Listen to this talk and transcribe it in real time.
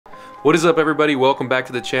What is up, everybody? Welcome back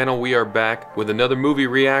to the channel. We are back with another movie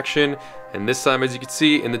reaction, and this time, as you can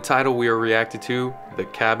see in the title, we are reacting to The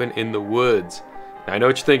Cabin in the Woods. Now, I know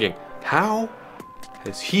what you're thinking. How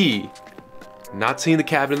has he not seen The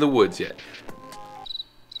Cabin in the Woods yet?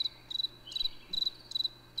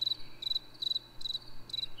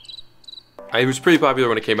 It was pretty popular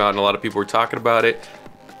when it came out, and a lot of people were talking about it.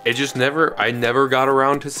 I never got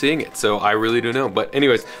around to seeing it, so I really don't know. But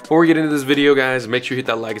anyways, before we get into this video, guys, make sure you hit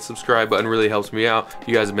that like and subscribe button. Really helps me out.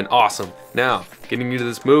 You guys have been awesome. Now, getting into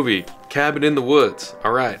this movie, Cabin in the Woods.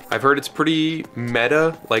 All right, I've heard it's pretty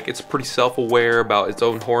meta, like it's pretty self-aware about its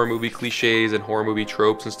own horror movie cliches and horror movie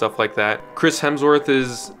tropes and stuff like that. Chris Hemsworth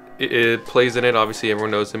plays in it. Obviously, everyone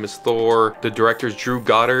knows him as Thor. The director's Drew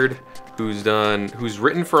Goddard, who's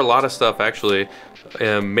written for a lot of stuff, actually.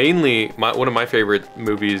 Mainly, one of my favorite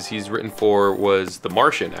movies he's written for was The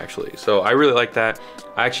Martian, actually. So I really like that.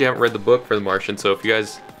 I actually haven't read the book for The Martian, so if you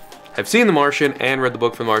guys have seen The Martian and read the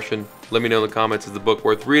book for The Martian, let me know in the comments, is the book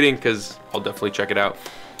worth reading, because I'll definitely check it out.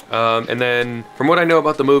 And then, from what I know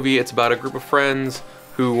about the movie, it's about a group of friends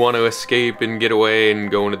who want to escape and get away and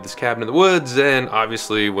go into this cabin in the woods, and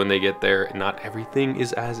obviously when they get there, not everything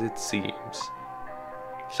is as it seems.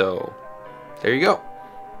 So, there you go.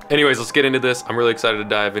 Anyways, let's get into this. I'm really excited to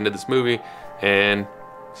dive into this movie and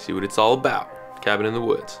see what it's all about. Cabin in the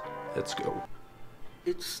Woods. Let's go.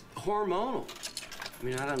 It's hormonal. I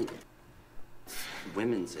mean, I don't...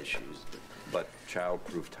 women's issues. But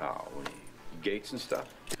child-proofed how? Gates and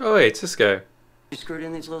stuff? Oh, hey, it's this guy. You screwed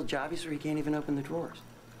in these little jobbies where you can't even open the drawers.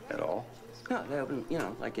 At all? No, they open, you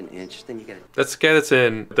know, like an inch, then you get it. That's the guy that's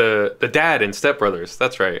in the dad in Step Brothers.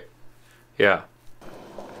 That's right. Yeah.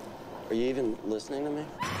 Are you even listening to me?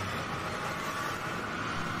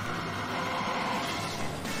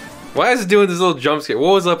 Why is it doing this little jump scare?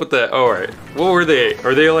 What was up with that? Oh, all right. What were they?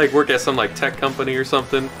 Are they like work at some like tech company or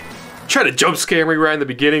something? Try to jump scare me right in the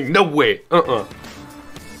beginning? No way.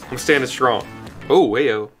 I'm standing strong. Oh,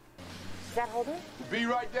 wayo. Is that Holden? Be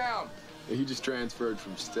right down. Yeah, he just transferred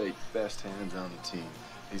from state. Best hands on the team.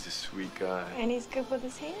 He's a sweet guy. And he's good with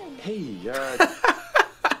his hand. Hey,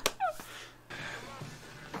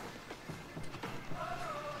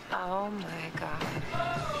 Oh my god.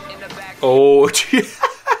 In the back. Oh, gee.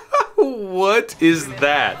 What is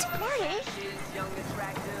that?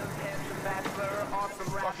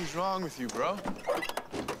 What is wrong with you, bro?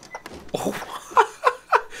 Oh.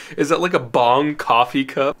 Is that like a bong coffee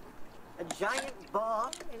cup? A giant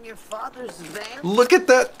bong in your father's van? Look at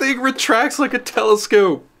that thing, retracts like a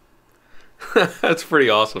telescope. That's pretty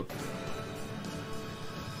awesome.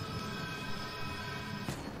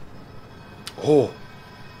 Oh.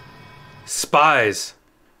 Spies.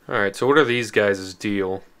 Alright, so what are these guys'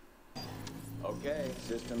 deal? Okay,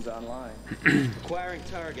 systems online. Acquiring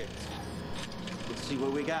targets. Let's see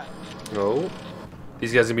what we got. Oh.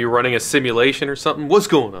 These guys gonna be running a simulation or something? What's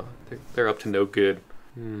going on? They're up to no good.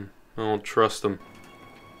 I don't trust them.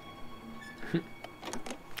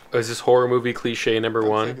 Oh, is this horror movie cliche number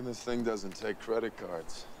one? I'm thinking this thing doesn't take credit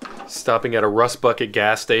cards. Stopping at a rust bucket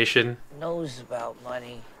gas station. Knows about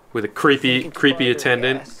money. With a creepy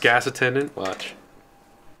attendant, gas attendant. Watch.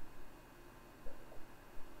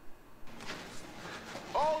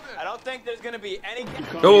 I don't think there's gonna be any...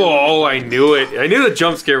 Oh, I knew it. I knew the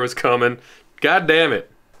jump scare was coming. God damn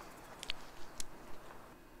it.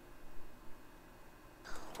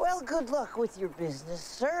 Well, good luck with your business,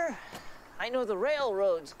 sir. I know the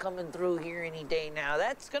railroad's coming through here any day now.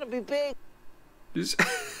 That's gonna be big.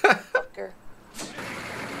 Fucker.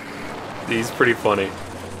 He's pretty funny.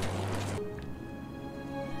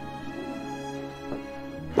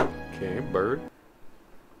 Okay, bird.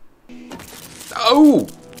 Oh!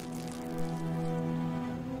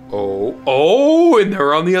 Oh, and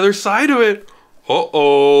they're on the other side of it.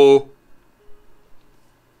 Uh-oh.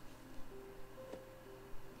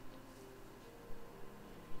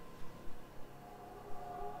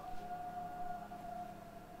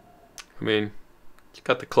 I mean, it's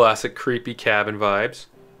got the classic creepy cabin vibes.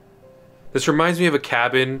 This reminds me of a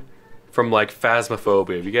cabin from like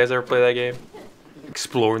Phasmophobia. Have you guys ever played that game?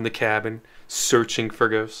 Exploring the cabin, searching for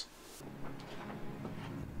ghosts.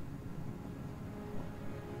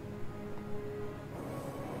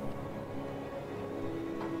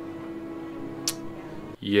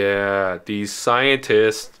 Yeah, these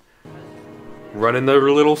scientists running their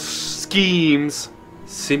little schemes,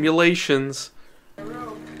 simulations.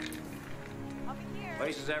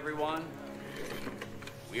 Places, everyone.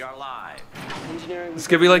 We are live. This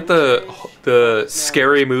could be like the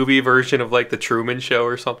scary movie version of like the Truman Show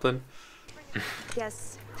or something.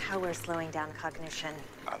 Guess how we're slowing down cognition.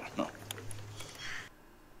 I don't know.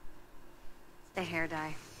 The hair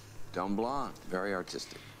dye. Dumb blonde, very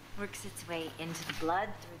artistic. Works its way into the blood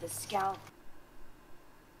through the scalp.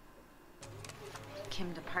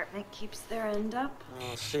 Kim department keeps their end up.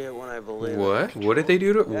 I'll see it when I believe it. What? What did they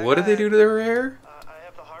do to? What did they do to their hair?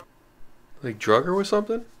 Like drug her with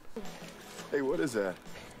something? Hey, what is that?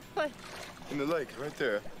 What? In the lake, right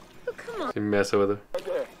there. Oh, come on. You messing with her? Right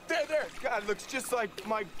there. There. God, looks just like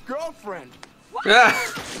my girlfriend. Ah!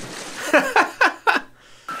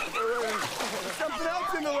 Something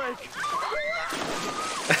else in the lake.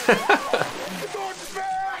 The gorgeous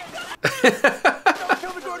man. Don't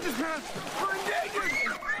kill the gorgeous man.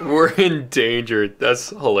 We're endangered. We're endangered. That's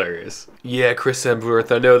hilarious. Yeah, Chris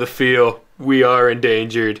Hemsworth, I know the feel. We are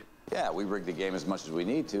endangered. Yeah, we rig the game as much as we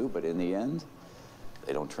need to, but in the end,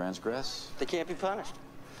 they don't transgress. They can't be punished.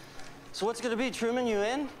 So what's it gonna be, Truman? You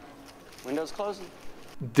in? Windows closing?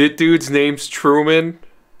 That dude's name's Truman.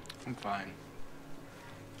 I'm fine.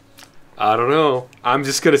 I don't know. I'm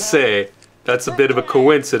just gonna say that's a bit of a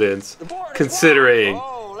coincidence, considering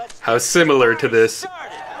how similar to this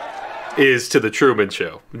is to the Truman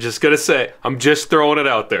Show. I'm just gonna say. I'm just throwing it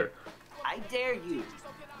out there. I dare you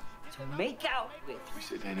to make out with Please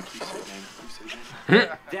say Dana, please say Dana, please say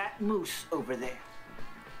Dana. that moose over there.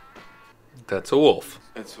 That's a wolf.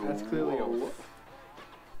 That's clearly a wolf.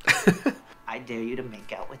 I dare you to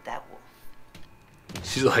make out with that wolf.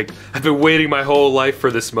 She's like, I've been waiting my whole life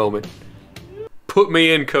for this moment. Put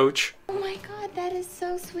me in, coach. Oh my God, that is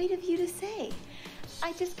so sweet of you to say.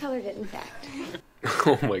 I just colored it, in fact.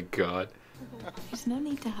 Oh my god. There's no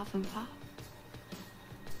need to huff and puff.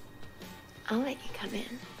 I'll let you come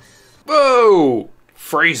in. Whoa!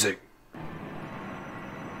 Phrasing.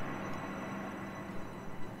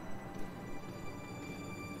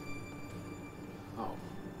 Oh.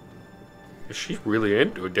 Is she really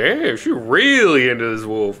into it? Damn, she's really into this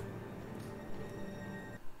wolf.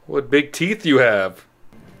 What big teeth you have.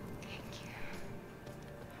 Thank you.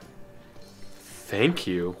 Thank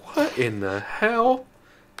you? What in the hell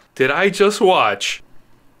did I just watch?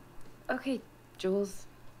 Okay, Jules.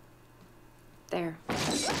 There.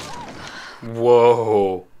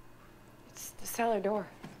 Whoa. It's the cellar door.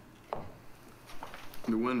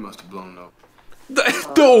 The wind must have blown it up.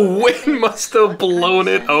 The wind must have blown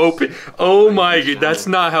it open. Oh my god, that's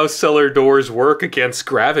not how cellar doors work against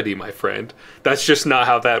gravity, my friend. That's just not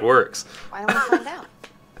how that works. Why don't we find out?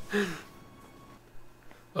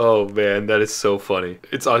 Oh man, that is so funny.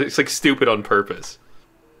 It's like stupid on purpose.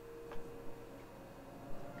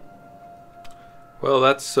 Well,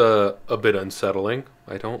 that's a bit unsettling.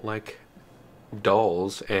 I don't like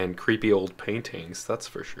dolls and creepy old paintings, that's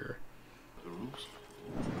for sure. The rules.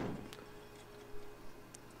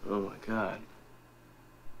 Oh my god.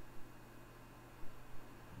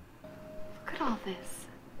 Look at all this.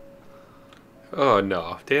 Oh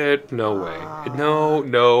no, Dad, no way. No,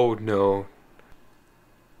 no, no.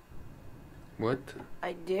 What?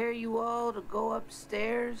 I dare you all to go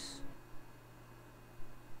upstairs.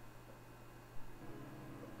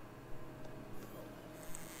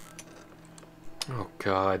 Oh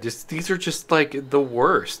god, these are just like the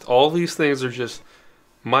worst. All these things are just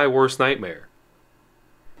my worst nightmare.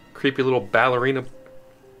 Creepy little ballerina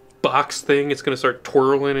box thing. It's gonna start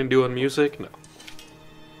twirling and doing music. No.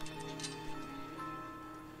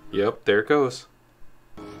 Yep, there it goes.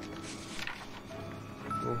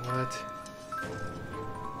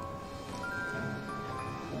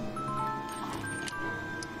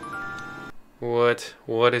 What?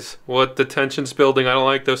 What the tension's building? I don't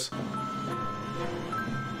like this.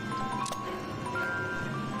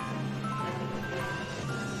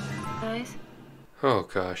 Guys, Oh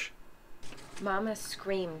gosh. Mama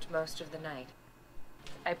screamed most of the night.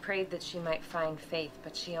 I prayed that she might find faith,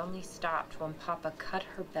 but she only stopped when Papa cut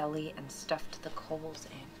her belly and stuffed the coals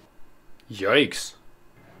in. Yikes.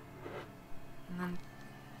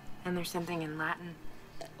 And there's something in Latin.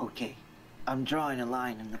 Okay, I'm drawing a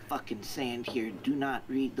line in the fucking sand here. Do not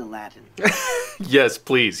read the Latin. Yes,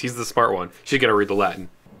 please. He's the smart one. She's gonna read the Latin.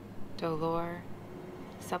 Dolor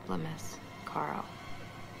supplimus caro.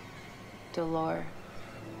 Dolor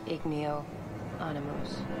igneo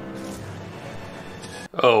animus.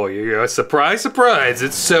 Oh, yeah, surprise, surprise.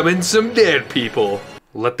 It's summoned some dead people.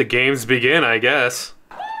 Let the games begin, I guess.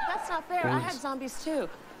 That's not fair. I had zombies too.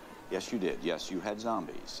 Yes, you did. Yes, you had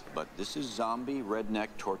zombies. But this is zombie redneck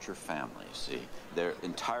torture family, see? They're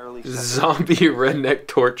entirely separate. Zombie redneck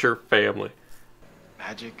torture family.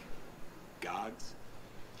 Magic? Gods?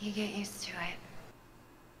 You get used to it.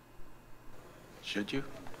 Should you?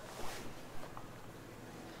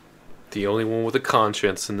 The only one with a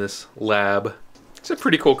conscience in this lab. It's a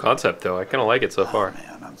pretty cool concept, though. I kind of like it so far.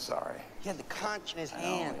 Man, I'm sorry. He had the conch in his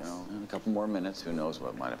hands. You know, in a couple more minutes, who knows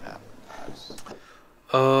what might have happened.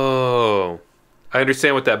 Oh, I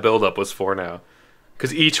understand what that buildup was for now.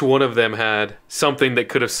 Because each one of them had something that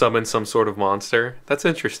could have summoned some sort of monster. That's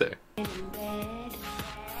interesting.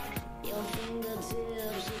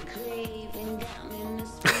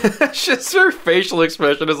 Just her facial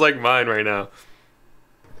expression is like mine right now.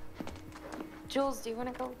 Jules, do you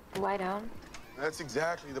want to go lie down? That's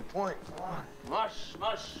exactly the point. Mush,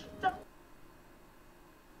 mush.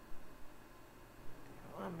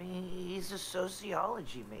 I mean, he's a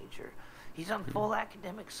sociology major. He's on full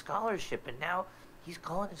academic scholarship, and now he's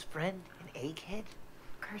calling his friend an egghead?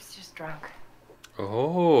 Kurt's just drunk.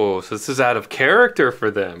 Oh, so this is out of character for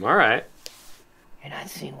them. All right. You're not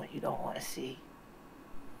seeing what you don't want to see.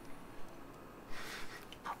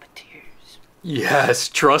 Puppeteers. Yes,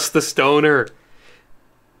 trust the stoner.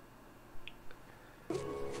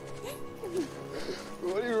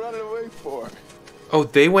 What are you running away for? Oh,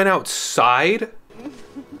 they went outside?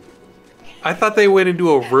 I thought they went into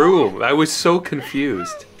a room. I was so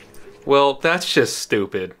confused. Well, that's just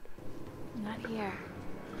stupid. Not here.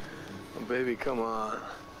 Oh, baby, come on.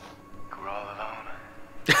 We're all alone.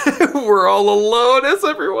 We're all alone as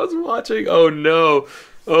everyone's watching. Oh no.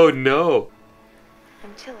 Oh no.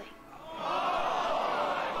 I'm chilly.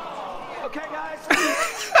 Okay, guys.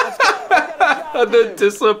 The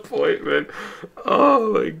disappointment.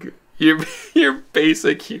 Oh my god. You're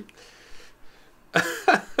basic.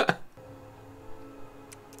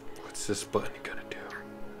 What's this button gonna do?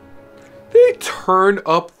 They turn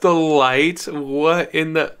up the lights? What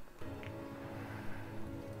in the...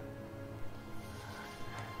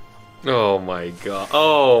 Oh my god.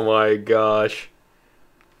 Oh my gosh.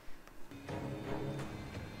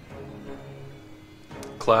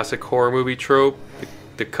 Classic horror movie trope.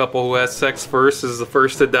 The couple who has sex first is the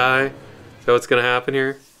first to die. Is that what's gonna happen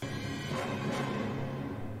here?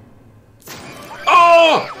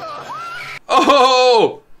 Oh!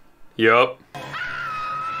 Oh! Yup.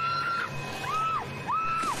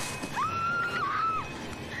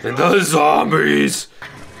 And the zombies!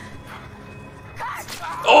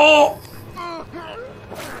 Oh!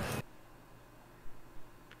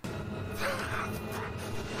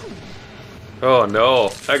 Oh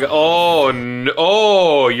no. Oh no.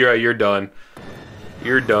 Oh, you're done.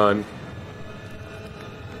 You're done.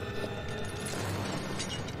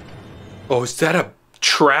 Oh, is that a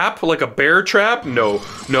trap? Like a bear trap? No.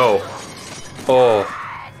 No. Oh.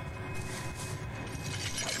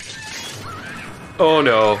 Oh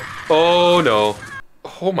no. Oh no.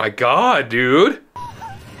 Oh my god, dude.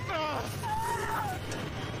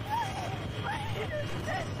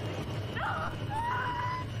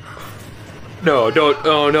 No, don't.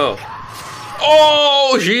 Oh no.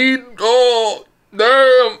 Oh, oh,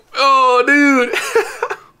 damn. Oh, dude.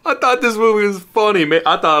 I thought this movie was funny, man.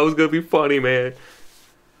 I thought it was gonna be funny, man.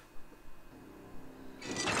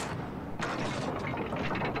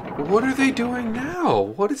 What are they doing now?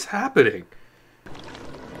 What is happening?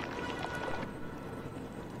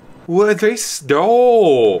 What they?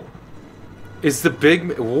 Oh, is the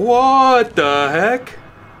big? What the heck?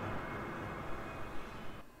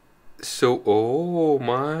 So, oh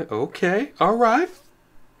my. Okay, all right.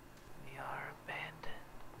 We are abandoned.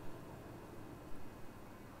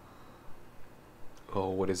 Oh,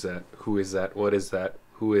 what is that? Who is that? What is that?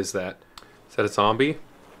 Who is that? Is that a zombie?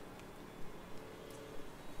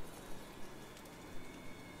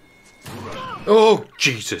 Oh,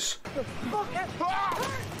 Jesus.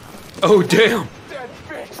 Oh, damn.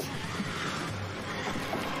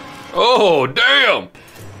 Oh, damn.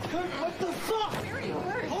 What the fuck?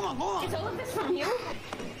 Hold on, hold on. Is all of this from you?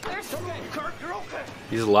 It's okay, Kurt, you're okay.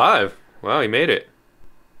 He's alive. Wow, he made it.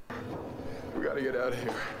 We gotta get out of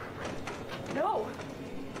here. No.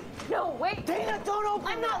 No, wait. Dana, don't open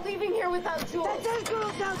I'm not leaving here without Jules. that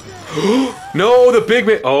girl downstairs. No, the big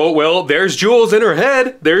man. Oh, well, there's Jules in her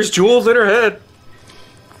head. There's Jules in her head.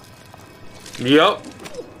 Yep.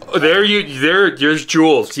 There's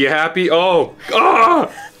Jules. You happy? Oh.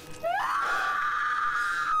 Ah!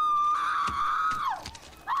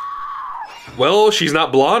 Well, she's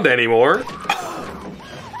not blonde anymore.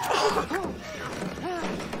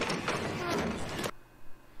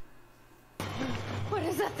 What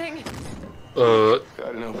is that thing? I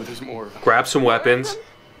don't know, but there's more. Grab some weapons.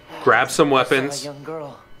 Grab some A weapons. young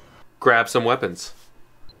girl. Grab some weapons.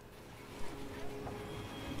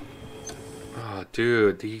 Oh,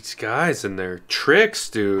 dude, these guys and their tricks,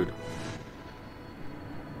 dude.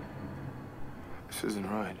 This isn't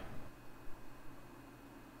right.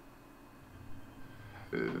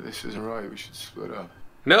 This isn't right. We should split up.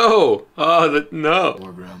 No. Oh, no.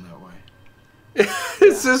 More ground that way.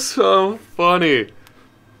 This is so funny.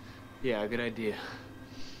 Yeah, good idea.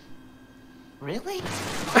 Really?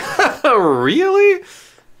 Really?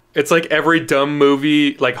 It's like every dumb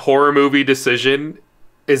movie, like horror movie decision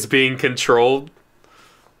is being controlled.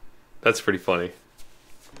 That's pretty funny.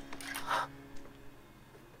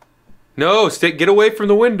 No, get away from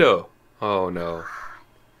the window. Oh no.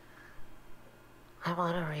 I'm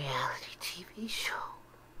on a reality TV show.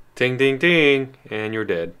 Ding, ding, ding. And you're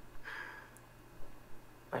dead.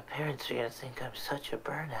 My parents are gonna think I'm such a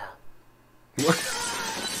burnout.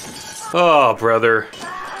 Oh, brother.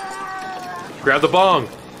 Grab the bong.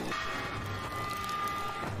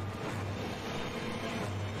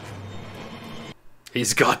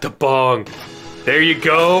 He's got the bong. There you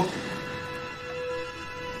go.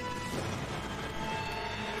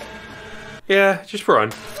 Yeah, just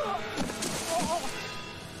run.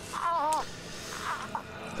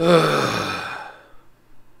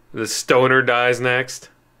 The stoner dies next.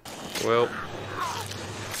 Well.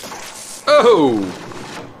 Oh!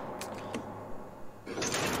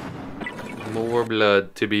 More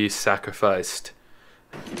blood to be sacrificed.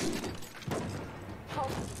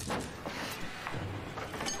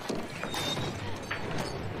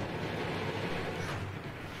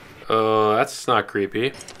 That's not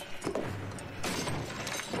creepy.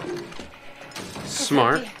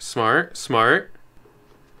 Smart, smart, smart.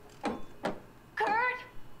 Kurt?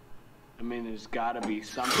 I mean, there's gotta be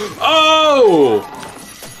something. Oh!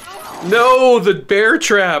 No, the bear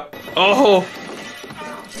trap. Oh.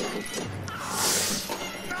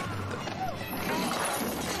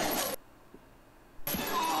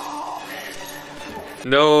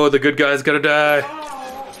 No, the good guy's gonna die.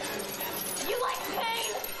 You like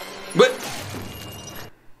pain? What?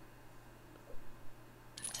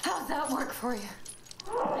 How's that work for you?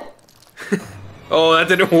 Oh, that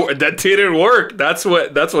didn't work. That didn't work. That's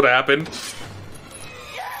what happened.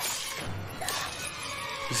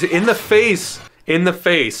 In the face. In the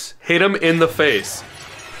face. Hit him in the face.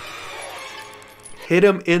 Hit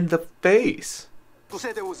him in the face. People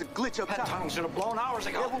said there was a glitch up top. That tunnel should have blown hours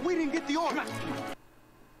ago. Yeah, but we didn't get the order.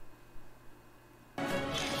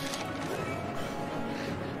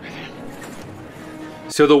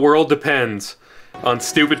 So the world depends on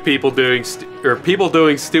stupid people doing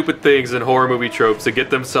stupid things in horror movie tropes to get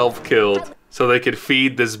themselves killed, so they could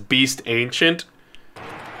feed this beast ancient.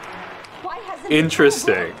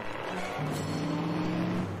 Interesting.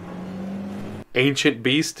 Ancient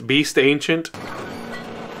beast, beast ancient.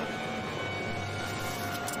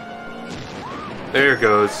 There it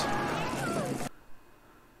goes.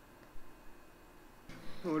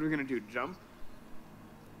 What are we gonna do? Jump?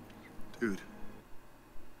 Dude.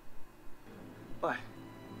 What?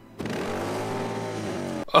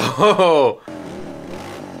 Oh,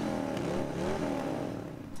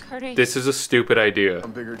 Curtis. this is a stupid idea.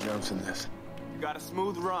 I'm bigger jumps than this. You got a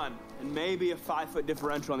smooth run and maybe a 5-foot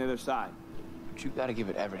differential on the other side. But you gotta give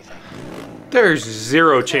it everything. There's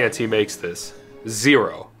zero chance he makes this.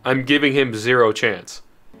 Zero. I'm giving him zero chance.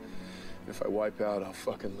 If I wipe out, I'll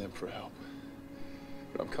fucking limp for help.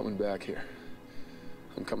 But I'm coming back here.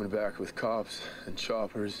 I'm coming back with cops and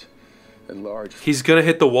choppers and large... He's gonna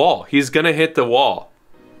hit the wall. He's gonna hit the wall.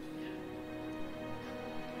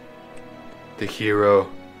 The hero.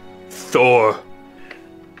 Thor.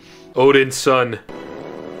 Odin's son.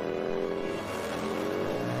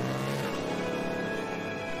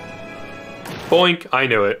 Boink. I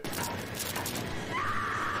knew it.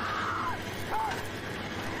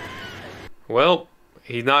 Well,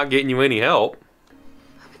 he's not getting you any help.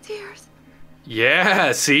 Puppeteers.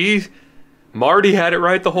 Yeah, see? Marty had it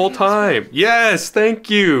right the whole time. Yes, thank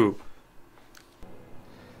you.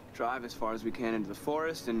 Drive as far as we can into the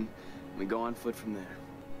forest and we go on foot from there.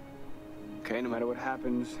 Okay, no matter what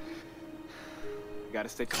happens, you gotta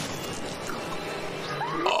stay calm.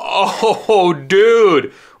 Oh,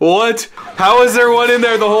 dude. What? How is there one in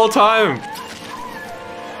there the whole time?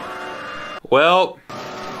 Well...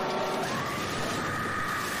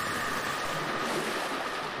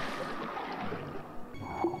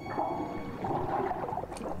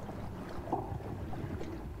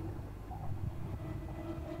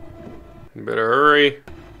 better hurry.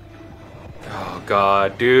 Oh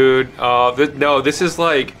god, dude. No, this is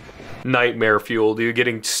like nightmare fuel, dude.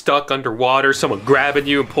 Getting stuck underwater, someone grabbing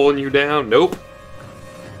you and pulling you down. Nope.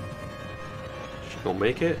 She gonna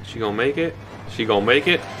make it? She gonna make it? She gonna make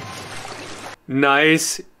it?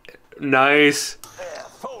 Nice. Nice.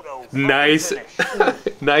 Nice.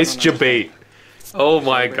 Nice debate. Oh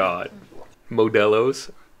my god. Modelos.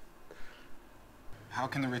 How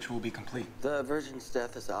can the ritual be complete? The virgin's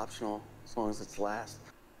death is optional, as long as it's last.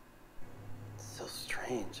 It's so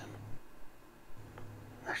strange.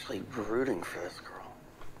 actually rooting for this girl.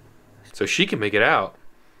 So she can make it out.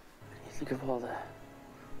 You think of all the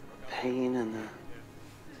pain and the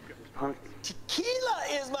punk. Tequila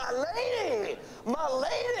is my lady! My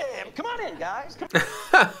lady! Come on in, guys.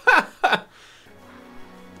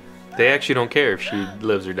 They actually don't care if she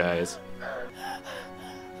lives or dies.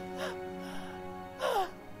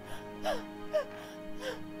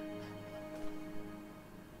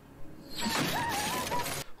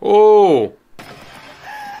 Oh!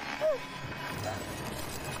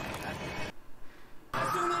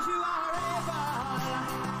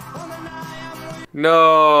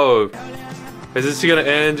 No! Is this gonna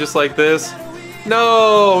end just like this?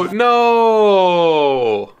 No!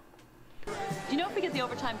 No! Do you know if we get the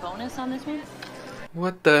overtime bonus on this one?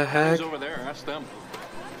 What the heck? Who's over there? Ask them.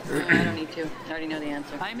 I don't need to. I already know the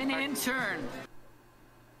answer. I'm an intern.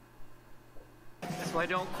 So I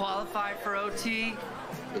don't qualify for OT.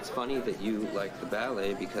 It's funny that you like the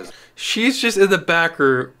ballet because she's just in the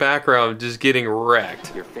background just getting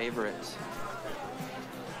wrecked. Your favorite.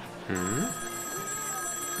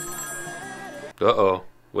 Uh-oh.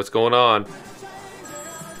 What's going on?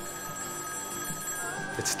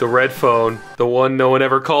 It's the red phone. The one no one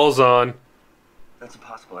ever calls on. That's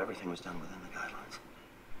impossible. Everything was done within the guidelines.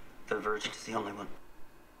 The virgin is the only one.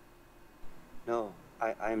 No,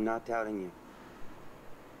 I am not doubting you.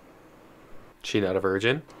 She not a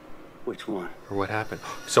virgin? Which one? Or what happened?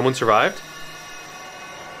 Someone survived?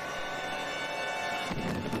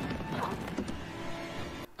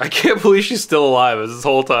 I can't believe she's still alive this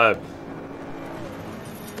whole time.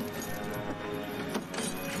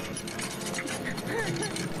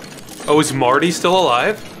 Oh, is Marty still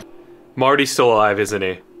alive? Marty's still alive, isn't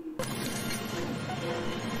he?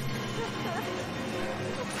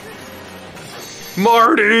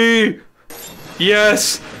 Marty!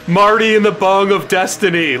 Yes! Marty in the bung of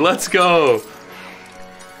destiny! Let's go!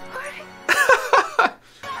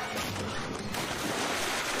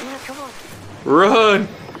 Run!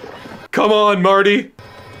 Come on, Marty!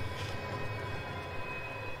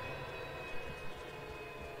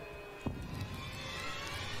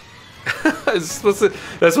 That's supposed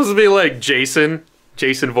to be like Jason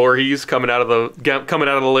Voorhees coming out of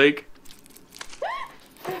the lake.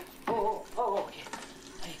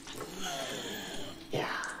 Yeah,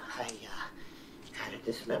 I had to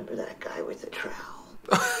dismember that guy with the trowel.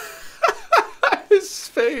 His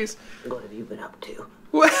face. What have you been up to?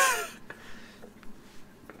 What?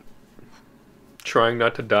 Trying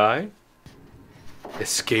not to die?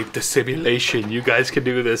 Escape the simulation. You guys can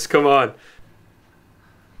do this. Come on.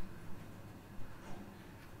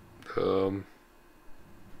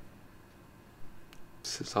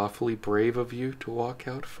 This is awfully brave of you to walk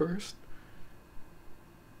out first.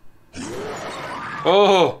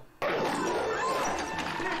 Oh!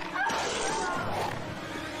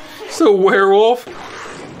 So werewolf?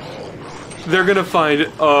 They're gonna find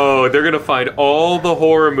all the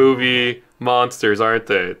horror movie monsters, aren't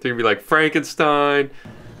they? They're gonna be like Frankenstein.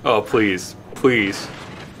 Oh, please, please.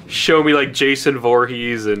 Show me like Jason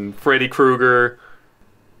Voorhees and Freddy Krueger.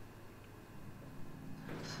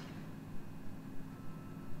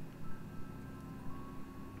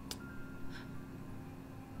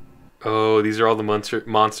 Oh, these are all the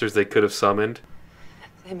monsters they could have summoned.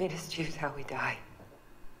 They made us choose how we die.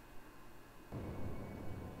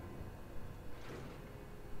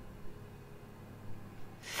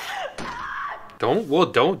 Don't.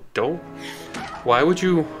 Why would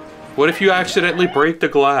you? What if you accidentally break the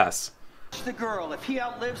glass? The girl, if he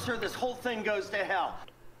outlives her, this whole thing goes to hell.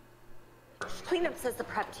 Cleanup says the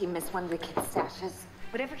prep team missed one of the kids' stashes.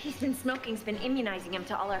 Whatever he's been smoking's been immunizing him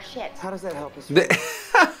to all our shit. How does that help us?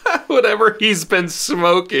 Whatever he's been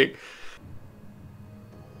smoking.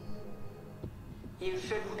 You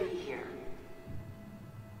shouldn't be here.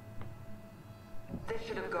 This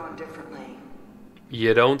should have gone differently.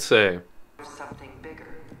 You don't say. Something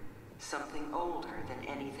bigger, something older than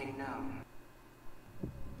anything known.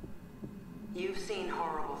 You've seen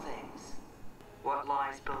horrible things. What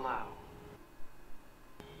lies below?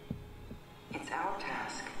 It's our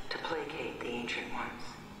task to placate the ancient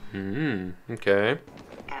ones. Okay.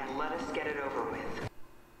 And let us get it over with.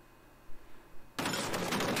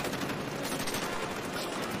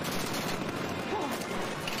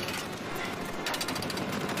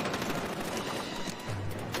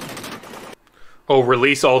 Oh,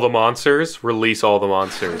 release all the monsters? Release all the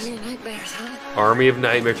monsters. Army of Nightmares, huh? Army of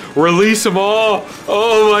Nightmares. Release them all!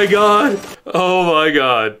 Oh my god! Oh my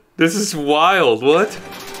god. This is wild. What?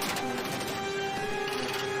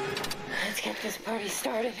 Let's get this party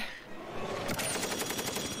started.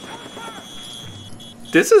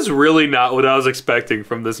 This is really not what I was expecting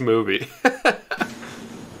from this movie.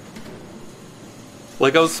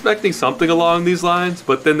 Like, I was expecting something along these lines,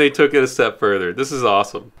 but then they took it a step further. This is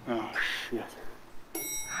awesome. Oh, shit.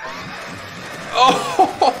 Oh!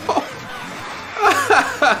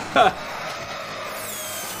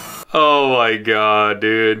 Oh my god,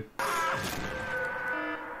 dude.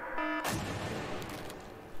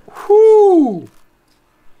 Whoo!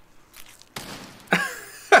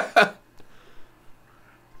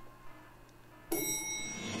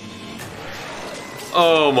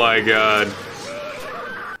 Oh my god.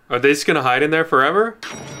 Are they just gonna hide in there forever?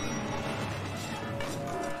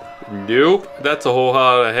 Nope. That's a whole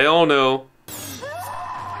lot of hell no.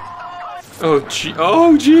 Oh gee.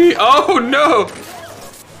 Oh gee. Oh no.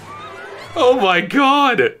 Oh my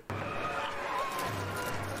god.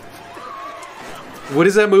 What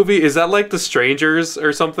is that movie? Is that like The Strangers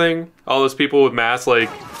or something? All those people with masks like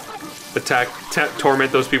attack,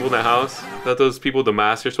 torment those people in the house? Is that those people with the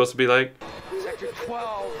masks are supposed to be like? Sector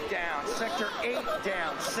 12 down, Sector 8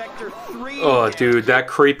 down, Sector 3 Oh dude, that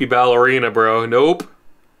creepy ballerina, bro. Nope.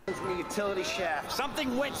 from the utility shaft.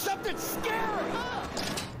 Something went, something scary!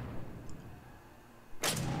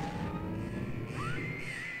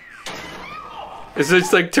 It's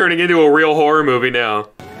just like turning into a real horror movie now.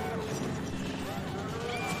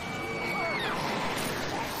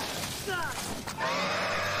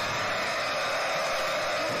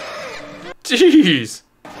 Jeez.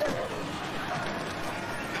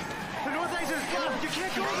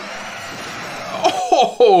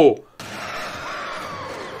 Oh.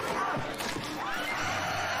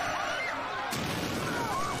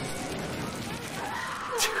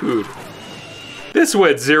 Dude. This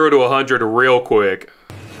went 0 to 100 real quick.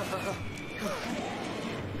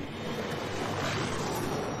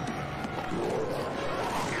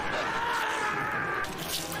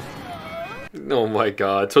 Oh my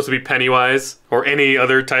god. It's supposed to be Pennywise or any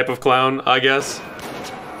other type of clown, I guess.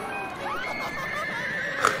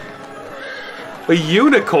 A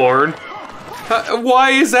unicorn? Why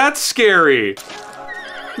is that scary?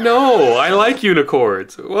 No, I like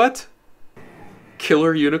unicorns. What?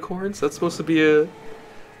 Killer unicorns? That's supposed to be a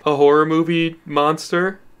horror movie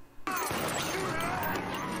monster?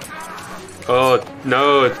 Oh,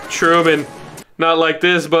 no, Truman. Not like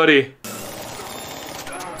this, buddy.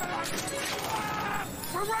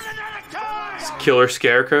 Killer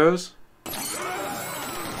scarecrows?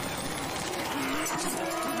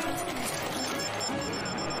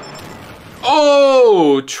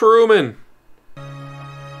 Oh, Truman.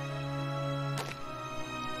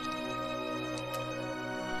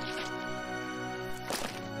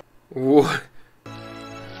 What?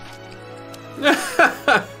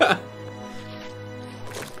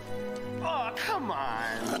 Oh, come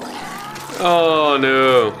on. Oh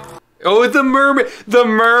no. Oh, the merman. The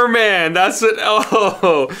merman. That's it.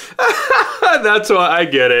 Oh. That's why I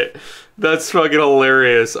get it. That's fucking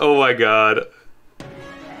hilarious. Oh my god.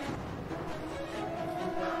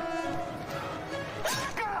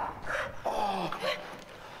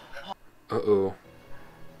 Uh-oh.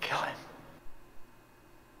 Kill him.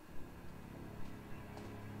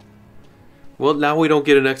 Well, now we don't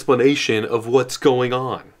get an explanation of what's going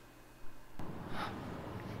on.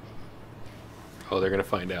 Oh, they're gonna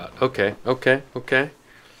find out. Okay, okay, okay.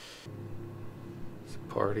 It's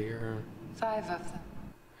a partier. 5 of them.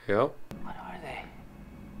 Yep. What are they?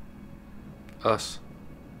 Us.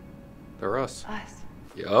 They're us. Us.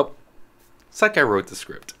 Yup. It's like I wrote the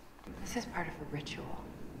script. This is part of a ritual.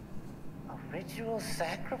 A ritual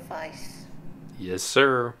sacrifice? Yes,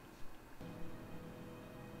 sir.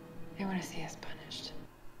 They want to see us punished.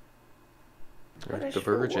 There's the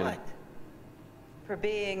virgin. What? For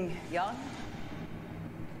being young?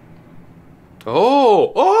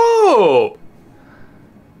 Oh! Oh!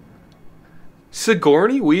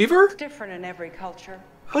 Sigourney Weaver? It's different in every culture.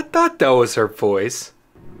 I thought that was her voice.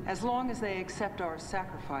 As long as they accept our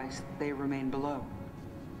sacrifice, they remain below.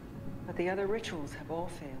 But the other rituals have all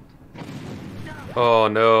failed. Oh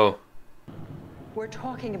no. We're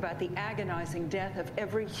talking about the agonizing death of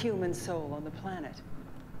every human soul on the planet,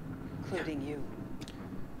 including you.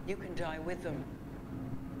 You can die with them.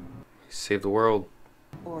 Save the world.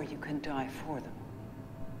 Or you can die for them.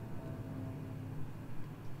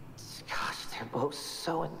 Gosh, they're both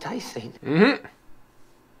so enticing. Mm-hmm.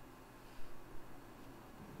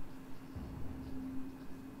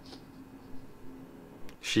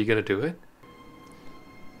 She gonna do it?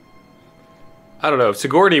 I don't know. If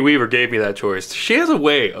Sigourney Weaver gave me that choice, she has a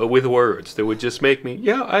way with words that would just make me,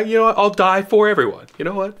 yeah, you know what? I'll die for everyone. You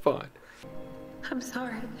know what? Fine. I'm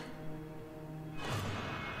sorry.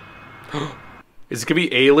 Is it gonna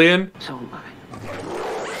be Alien? So am I.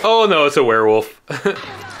 Oh no, it's a werewolf.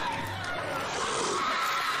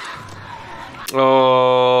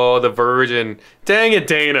 Oh, the virgin. Dang it,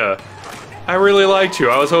 Dana. I really liked you.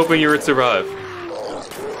 I was hoping you would survive.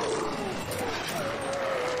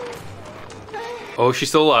 Oh, she's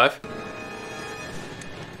still alive.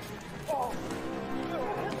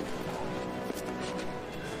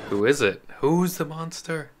 Who is it? Who's the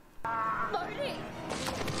monster?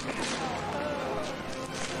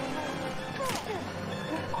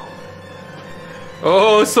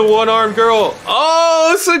 Oh, it's the one-armed girl.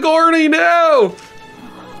 Oh, Sigourney, no!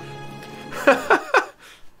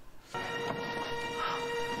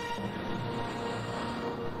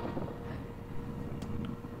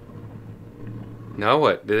 Now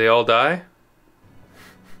what? Did they all die?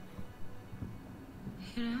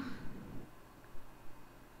 You know,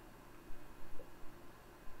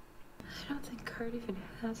 I don't think Kurt even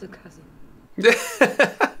has a cousin.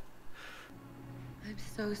 I'm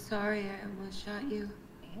so sorry I almost shot you.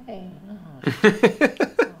 Hey, no.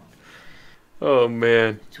 Oh,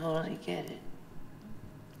 man. Totally get it.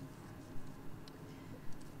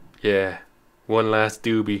 Yeah. One last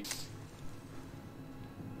doobie.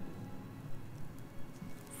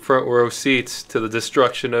 Front row seats to the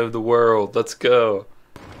destruction of the world. Let's go.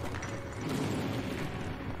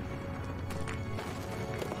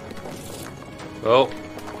 Well,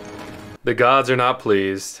 the gods are not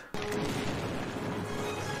pleased.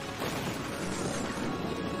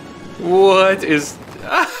 What is...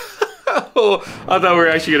 Oh, I thought we were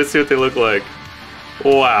actually going to see what they look like.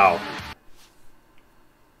 Wow.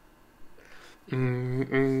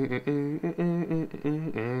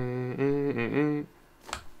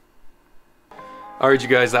 Alright, you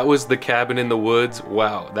guys, that was The Cabin in the Woods.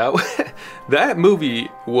 Wow, that movie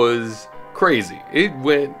was crazy. It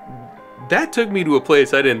went... That took me to a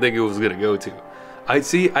place I didn't think it was going to go to.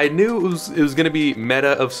 I knew it was going to be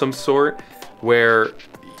meta of some sort, where,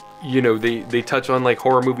 you know, they touch on like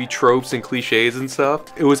horror movie tropes and cliches and stuff.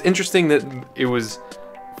 It was interesting that it was,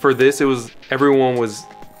 for this, it was, everyone was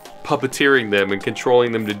puppeteering them and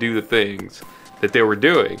controlling them to do the things that they were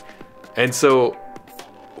doing. And so,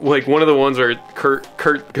 like, one of the ones where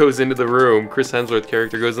Kurt goes into the room, Chris Hemsworth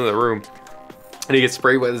character goes into the room, and he gets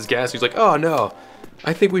sprayed by this gas. He's like, oh no,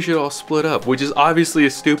 I think we should all split up, which is obviously a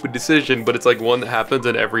stupid decision, but it's like one that happens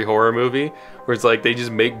in every horror movie, where it's like they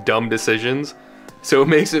just make dumb decisions. So it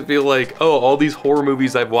makes it feel like, oh, all these horror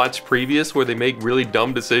movies I've watched previous where they make really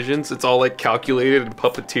dumb decisions, it's all like calculated and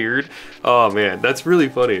puppeteered. Oh man, that's really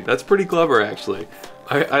funny. That's pretty clever, actually.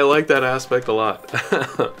 I like that aspect a lot.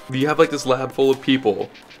 You have like this lab full of people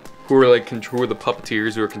who are like who are the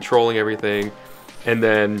puppeteers, who are controlling everything, and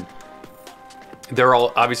then they're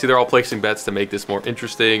all placing bets to make this more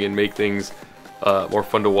interesting and make things more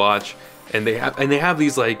fun to watch. And they have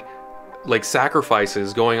these like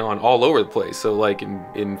sacrifices going on all over the place. So like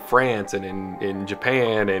in France and in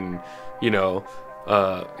Japan, and you know,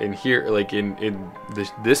 in here, like in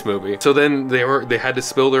this movie. So then they had to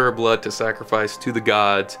spill their blood to sacrifice to the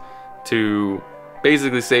gods to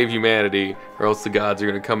basically save humanity, or else the gods are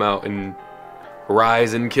gonna come out and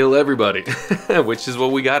rise and kill everybody, which is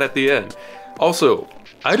what we got at the end. Also,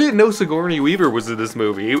 I didn't know Sigourney Weaver was in this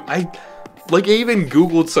movie. I even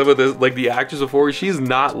googled some of the the actors before. She's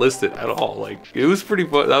not listed at all. Like, it was pretty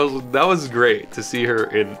fun. That was great to see her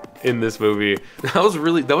in this movie.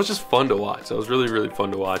 That was just fun to watch. That was really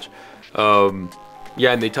fun to watch.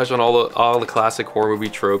 Yeah, and they touch on all the classic horror movie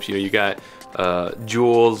tropes. You know, you got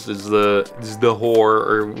Jules is the whore,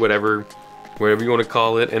 or whatever you want to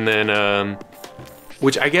call it, and then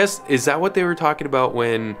which I guess, is that what they were talking about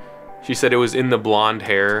when she said it was in the blonde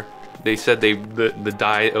hair? They said the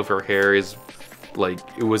dye of her hair is like,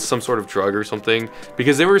 it was some sort of drug or something,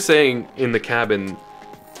 because they were saying in the cabin,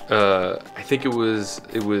 I think it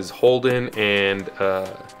was Holden and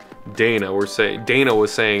Dana was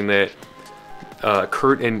saying that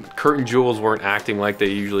Kurt and Jules weren't acting like they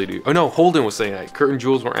usually do. Oh no, Holden was saying that Kurt and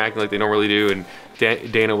Jules weren't acting like they normally do, and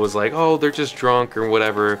Dana was like, oh, they're just drunk or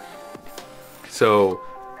whatever. So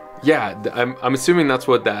yeah, I'm assuming that's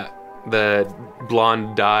what that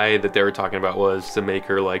blonde dye that they were talking about was, to make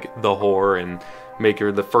her like the whore and make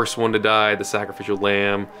her the first one to die, the sacrificial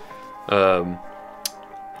lamb.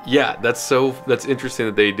 Yeah, that's interesting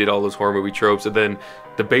that they did all those horror movie tropes. And then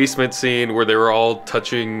the basement scene where they were all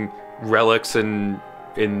touching relics and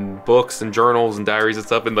in books and journals and diaries and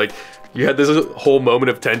stuff, and like you had this whole moment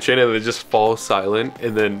of tension, and it just falls silent,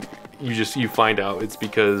 and then you find out it's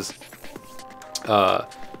because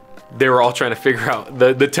they were all trying to figure out,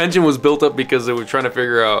 the tension was built up because they were trying to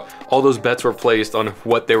figure out, all those bets were placed on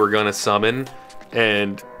what they were gonna summon,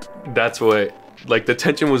 and that's what, like, the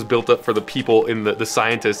tension was built up for the people in the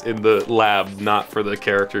scientists in the lab, not for the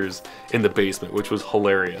characters in the basement, which was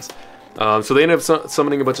hilarious. So they end up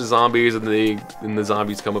summoning a bunch of zombies, and the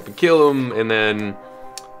zombies come up and kill them, and then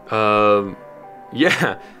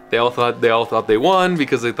yeah, they all thought they won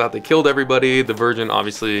because they thought they killed everybody. The Virgin,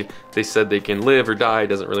 obviously, they said they can live or die,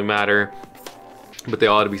 doesn't really matter, but they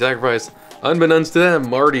all had to be sacrificed. Unbeknownst to them,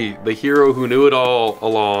 Marty, the hero who knew it all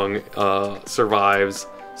along, survives,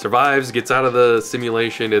 gets out of the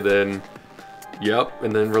simulation, and then, yep,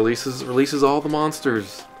 and then releases all the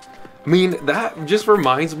monsters. I mean, that just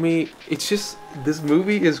reminds me, it's just, this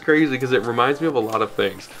movie is crazy because it reminds me of a lot of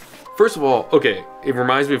things. First of all, okay, it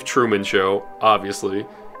reminds me of Truman Show, obviously.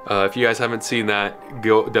 If you guys haven't seen that,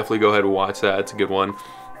 definitely go ahead and watch that. It's a good one.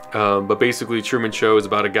 But basically, Truman Show is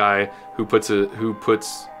about a guy who puts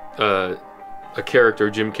a character,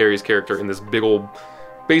 Jim Carrey's character, in this big old,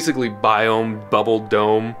 basically biome, bubble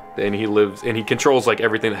dome, and he lives, and he controls like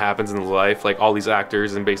everything that happens in his life, like all these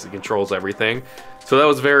actors, and basically controls everything. So that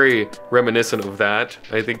was very reminiscent of that.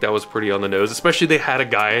 I think that was pretty on the nose, especially they had a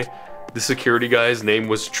guy, the security guy's name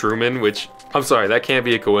was Truman, which, I'm sorry, that can't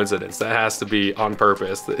be a coincidence. That has to be on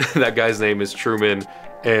purpose. That guy's name is Truman,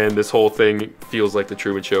 and this whole thing feels like the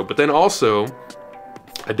Truman Show. But then also,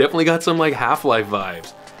 I definitely got some like Half-Life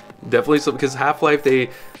vibes. Definitely some, because Half-Life, they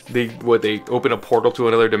open a portal to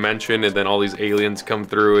another dimension, and then all these aliens come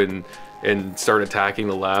through and start attacking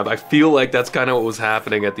the lab. I feel like that's kind of what was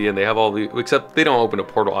happening at the end. They have all the, except they don't open a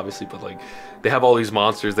portal obviously, but like they have all these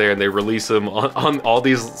monsters there, and they release them on all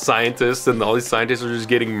these scientists, and all these scientists are just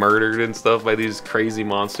getting murdered and stuff by these crazy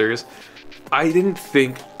monsters. I didn't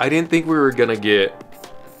think we were gonna get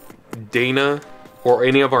Dana or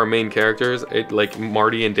any of our main characters, like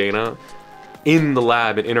Marty and Dana, in the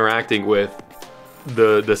lab and interacting with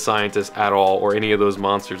the scientists at all, or any of those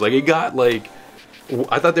monsters. Like, it got like,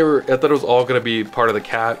 I thought it was all gonna be part of the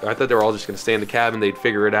cab. I thought they were all just gonna stay in the cabin, they'd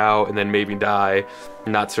figure it out, and then maybe die,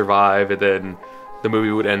 not survive, and then the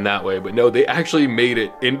movie would end that way. But no, they actually made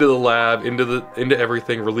it into the lab, into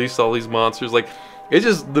everything, released all these monsters. Like, it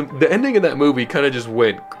just, the ending of that movie kind of just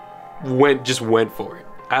went for it.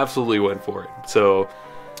 Absolutely went for it. So,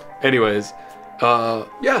 anyways, yeah,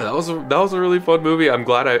 that was a really fun movie. I'm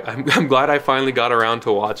glad I finally got around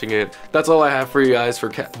to watching it. That's all I have for you guys for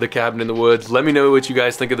The Cabin in the Woods. Let me know what you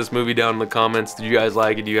guys think of this movie down in the comments. Did you guys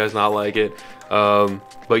like it? Do you guys not like it?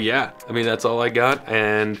 But yeah, I mean, that's all I got,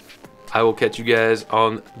 and I will catch you guys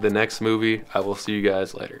on the next movie. I will see you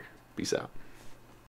guys later. Peace out.